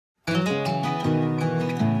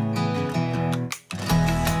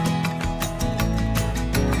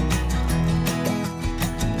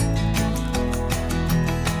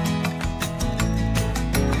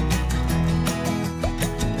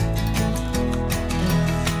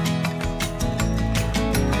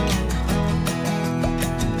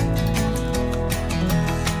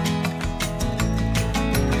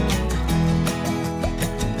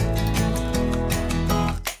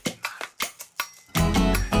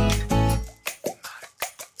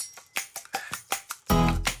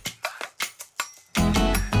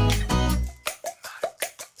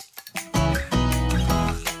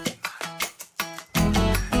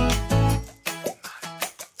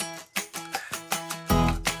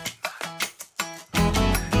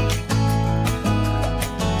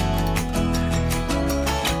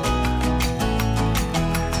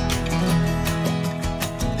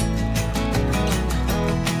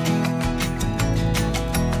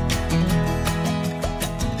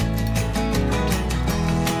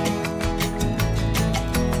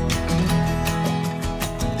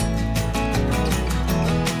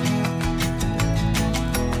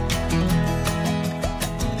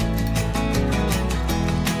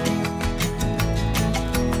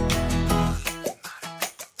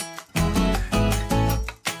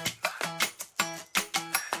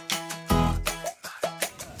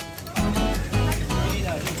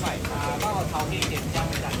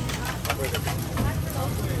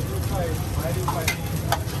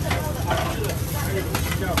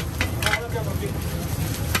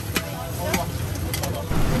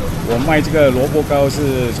我卖这个萝卜糕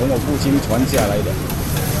是从我父亲传下来的，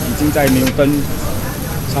已经在牛顿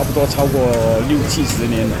差不多超过60-70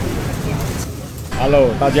年了。Hello，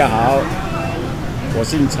 大家好，我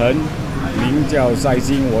姓陈，名叫赛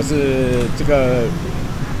星，我是这个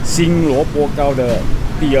新萝卜糕的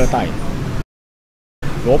第2代。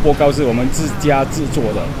萝卜糕是我们自家制作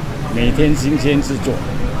的，每天新鲜制作，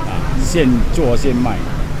现做现卖。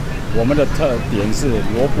我们的特点是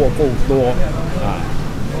萝卜够多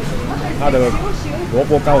它的萝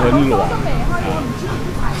卜糕很软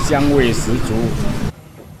香味十足。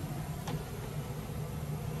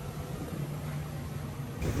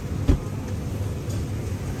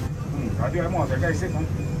打掉毛才盖先从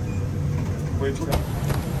回出来。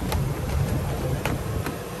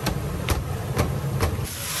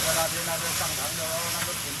那边上膛的那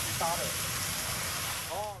个滚去搭的。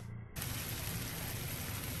哦。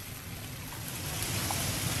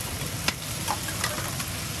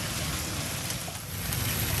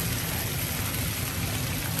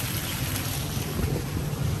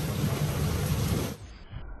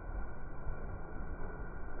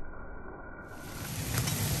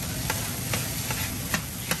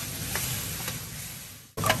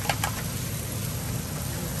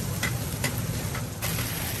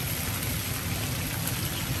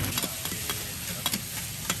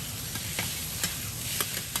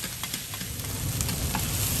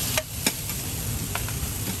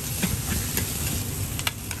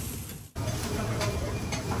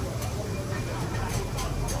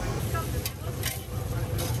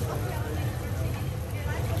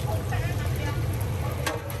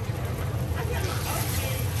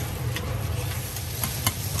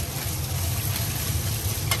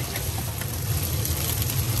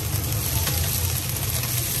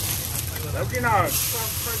来进来，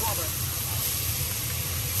快挂呗。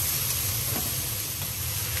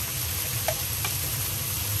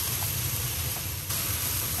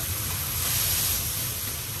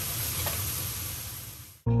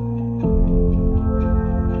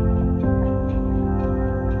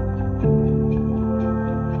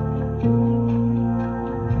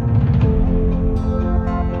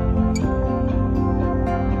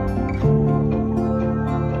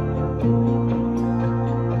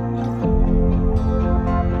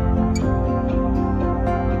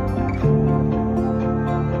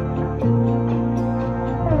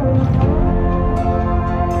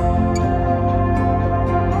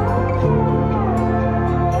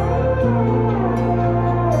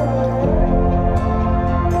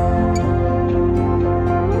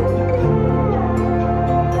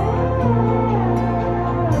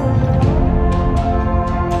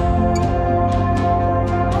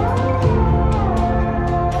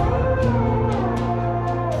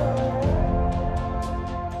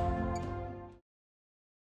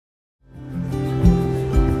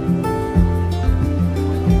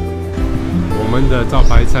我们的招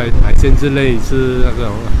牌菜海鲜之类是那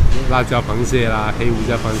种辣椒螃蟹啦、黑胡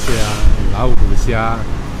椒螃蟹啊、老虎虾，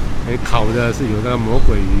烤的是有那个魔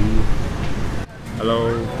鬼鱼。Hello，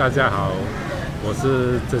 大家好，我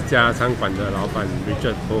是这家餐馆的老板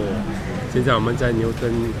Richard Ho。现在我们在牛顿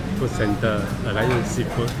Food Center 来用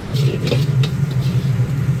seafood。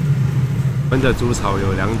我们的煮炒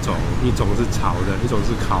有2种，一种是炒的，一种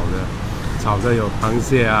是烤的。炒的有螃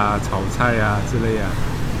蟹啊、炒菜啊之类啊。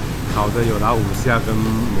烤的有老虎虾跟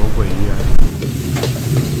魔鬼鱼啊。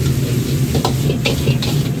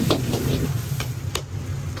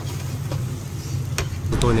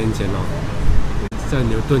多年前在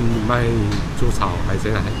牛顿卖猪炒海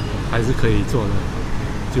鲜还是可以做的，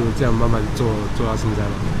就这样慢慢做到现在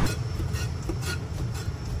了。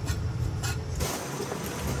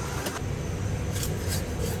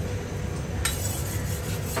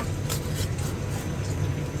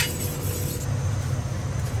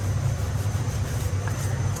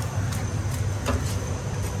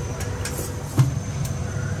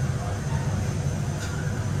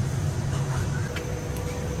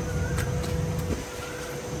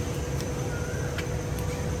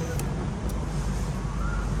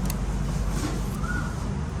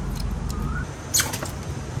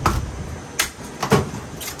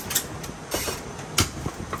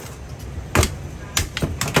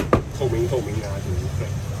透明啊，就是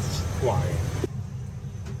挂的。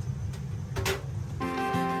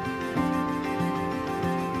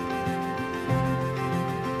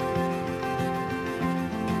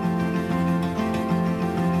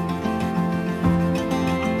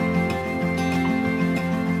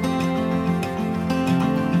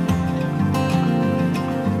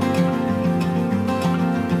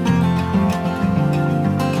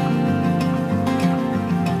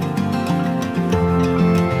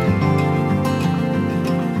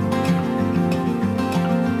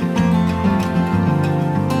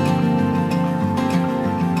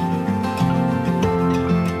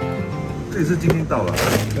是今天到了？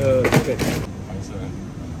对。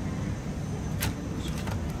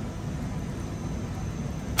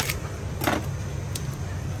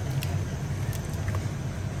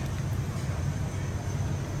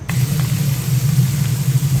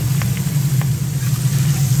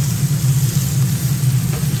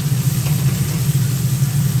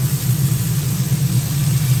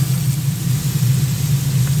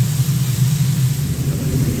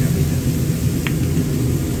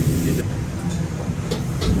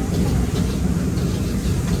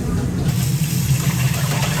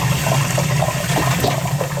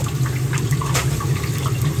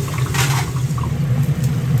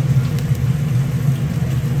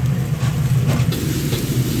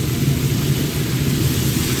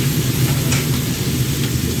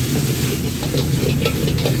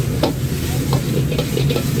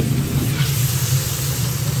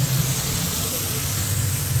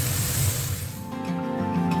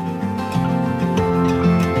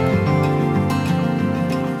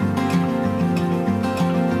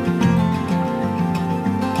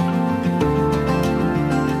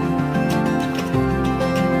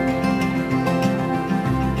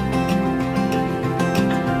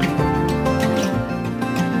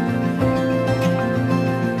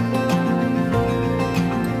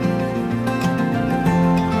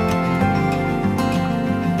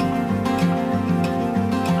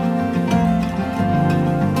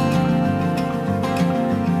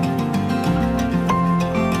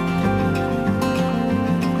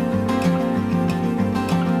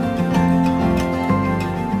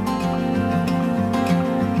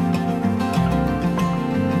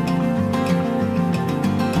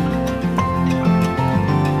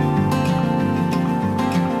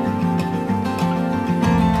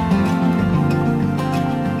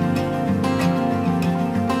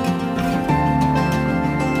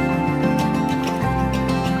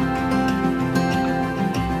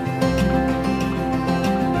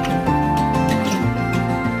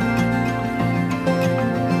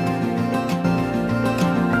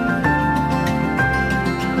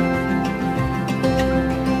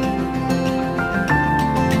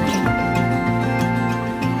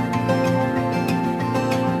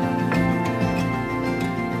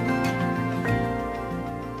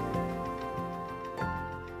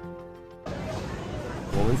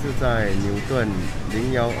我们是在牛顿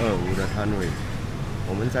0125的摊位，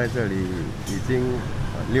我们在这里已经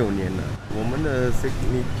6年了。我们的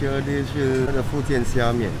signature dish 是那个福建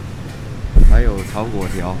虾面，还有炒粿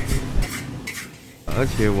条，而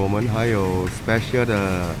且我们还有 special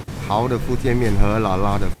的蚝的福建面和辣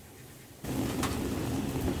辣的。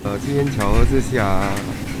机缘巧合之下，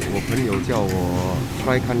我朋友叫我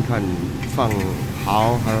try 看看放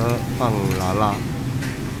蚝和放辣辣。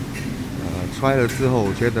try 了之后，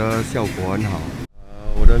我觉得效果很好。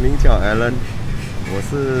我的名叫 Alan， 我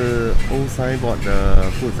是 Old Signboard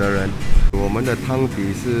的负责人。我们的汤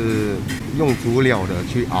底是用足料的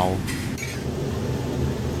去熬。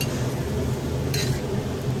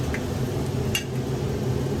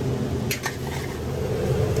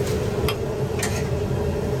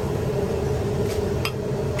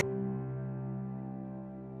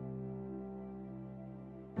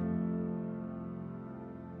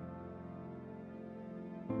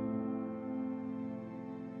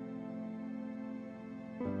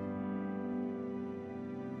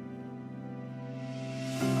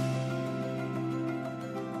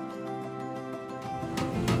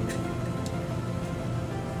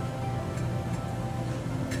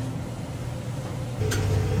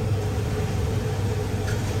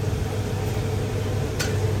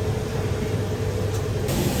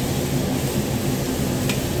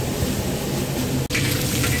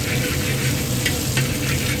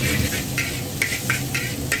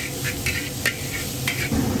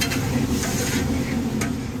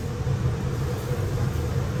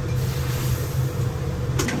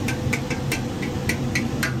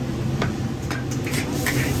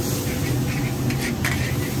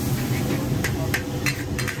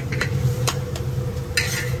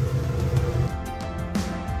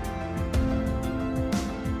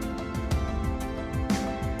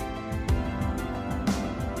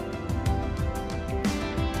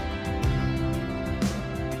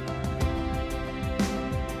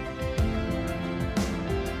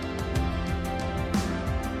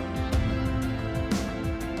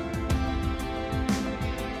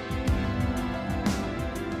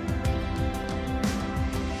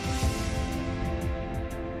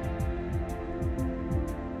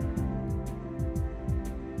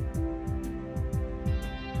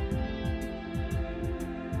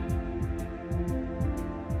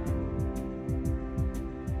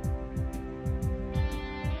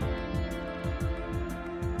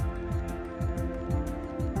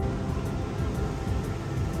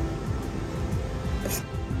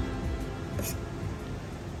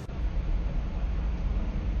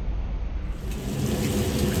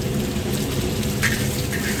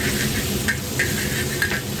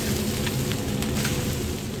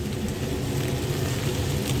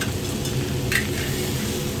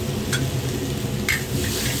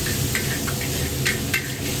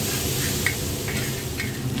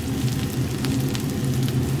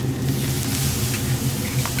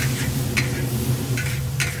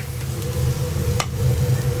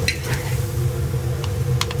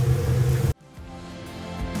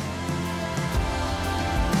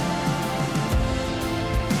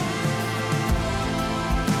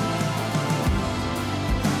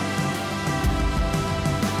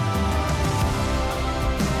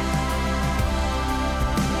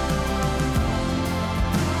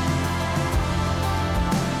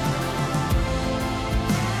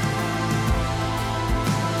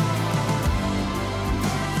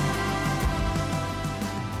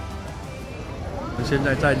现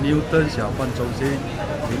在在牛顿小贩中心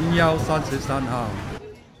0133号。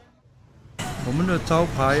我们的招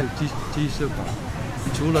牌有鸡翅膀，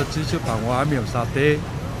除了鸡翅膀，我还没有沙爹、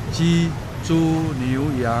鸡、猪、牛、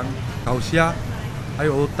羊、烤虾，还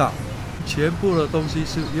有欧打，全部的东西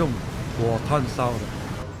是用火炭烧的。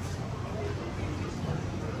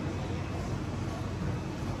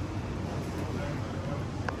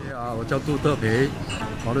我叫杜特皮，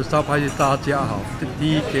我的招牌是大家好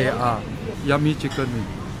DKR Yummy Chicken。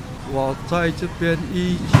我在这边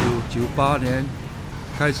1998年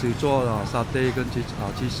开始做了沙爹跟鸡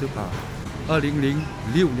翅膀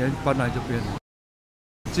，2006年搬来这边。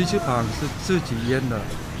鸡翅膀是自己腌的，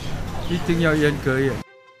一定要腌隔夜。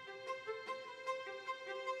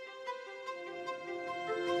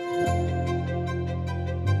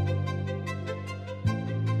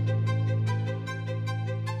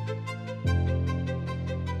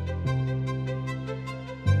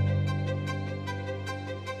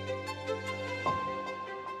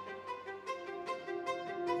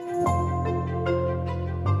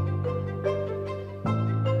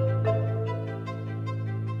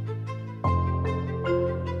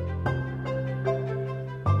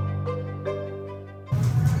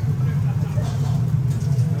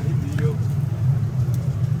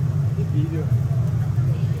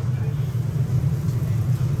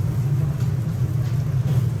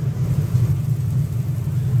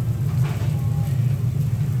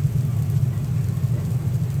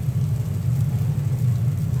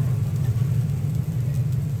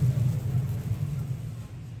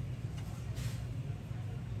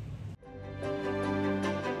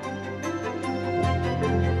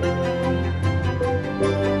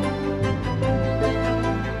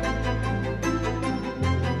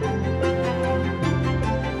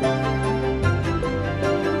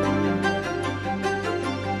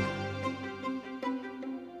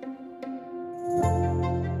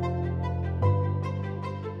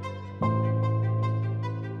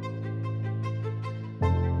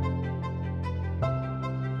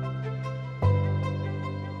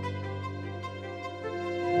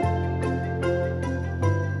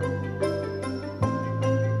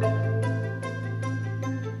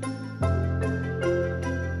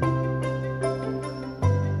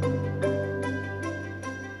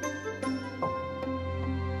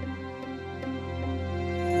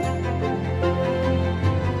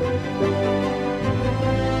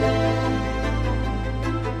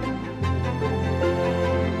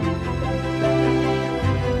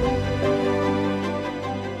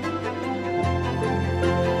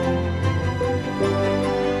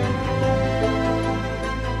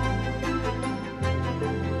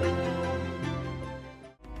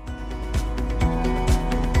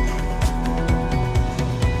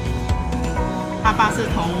爸爸是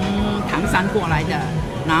从唐山过来的，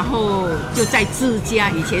然后就在自家，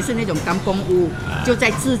以前是那种干公屋，就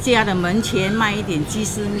在自家的门前卖一点鸡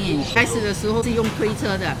丝面。开始的时候是用推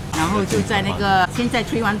车的，然后就在那个现在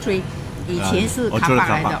313，以前是卡巴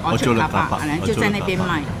来的，卡巴，然后就在那边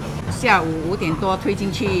卖。下午5点多推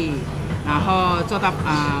进去，然后做到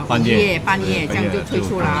半夜这样就推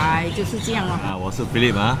出来，就是这样咯。我是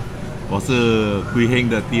Philip 啊，我是贵兴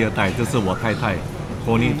的第2代，这是我太太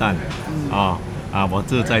郭妮丹我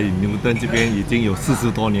这在牛顿这边已经有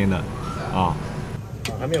40多年了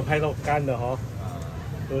还没有拍到干的哈。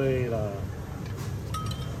对了。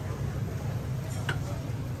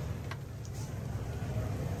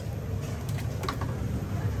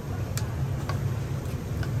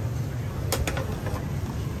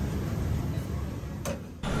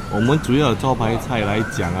我们主要的招牌菜来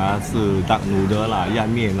讲是 duck noodle 啦、鸭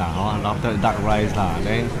面啦，然后 duck rice 啦，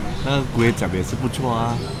那个龟甲也是不错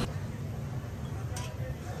啊。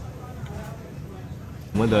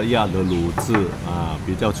我们的鸭的卤制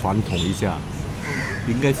比较传统一下，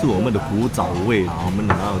应该是我们的古早味我们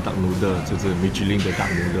的duck noodle就是 Michelin 的 duck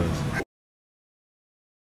noodle。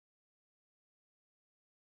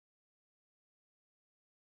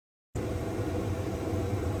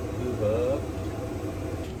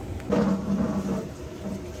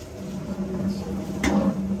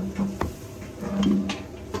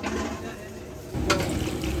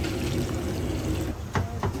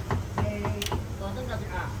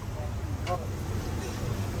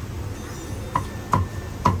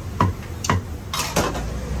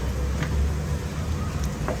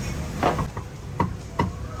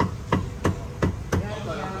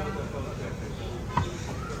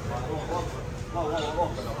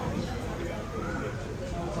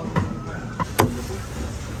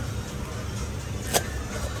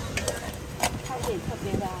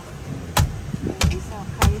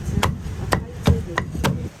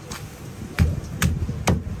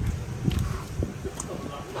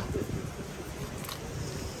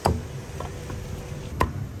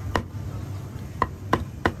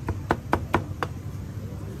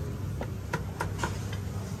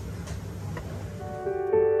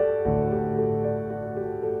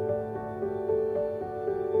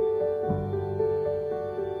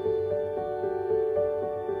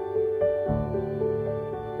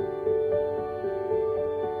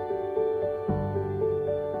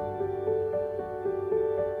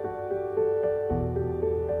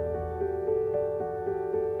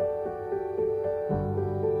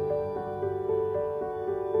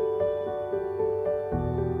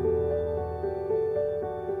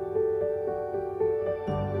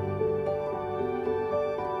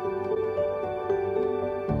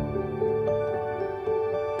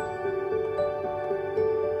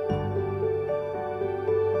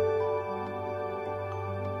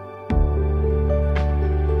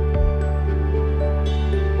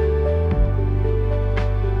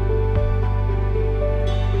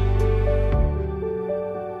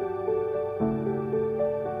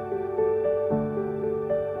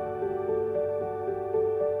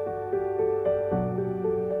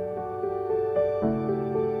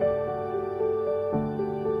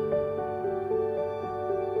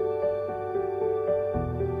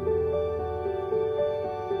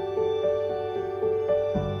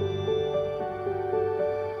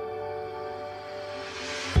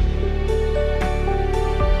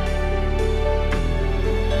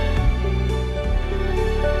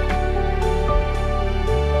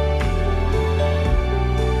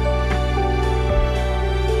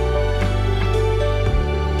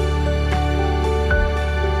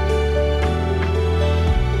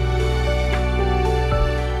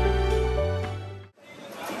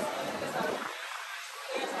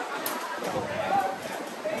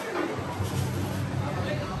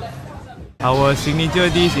Our signature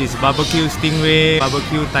dish is barbecue stingray,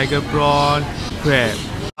 barbecue tiger prawn, crab.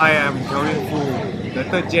 I am Kelvin Fu, the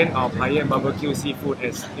third gen of high-end barbecue seafood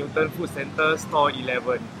at Newton Food Center, Store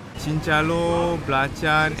 11. Chinchalo,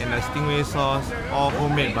 belacan and a stingray sauce, all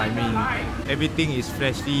homemade by me. Everything is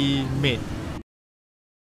freshly made.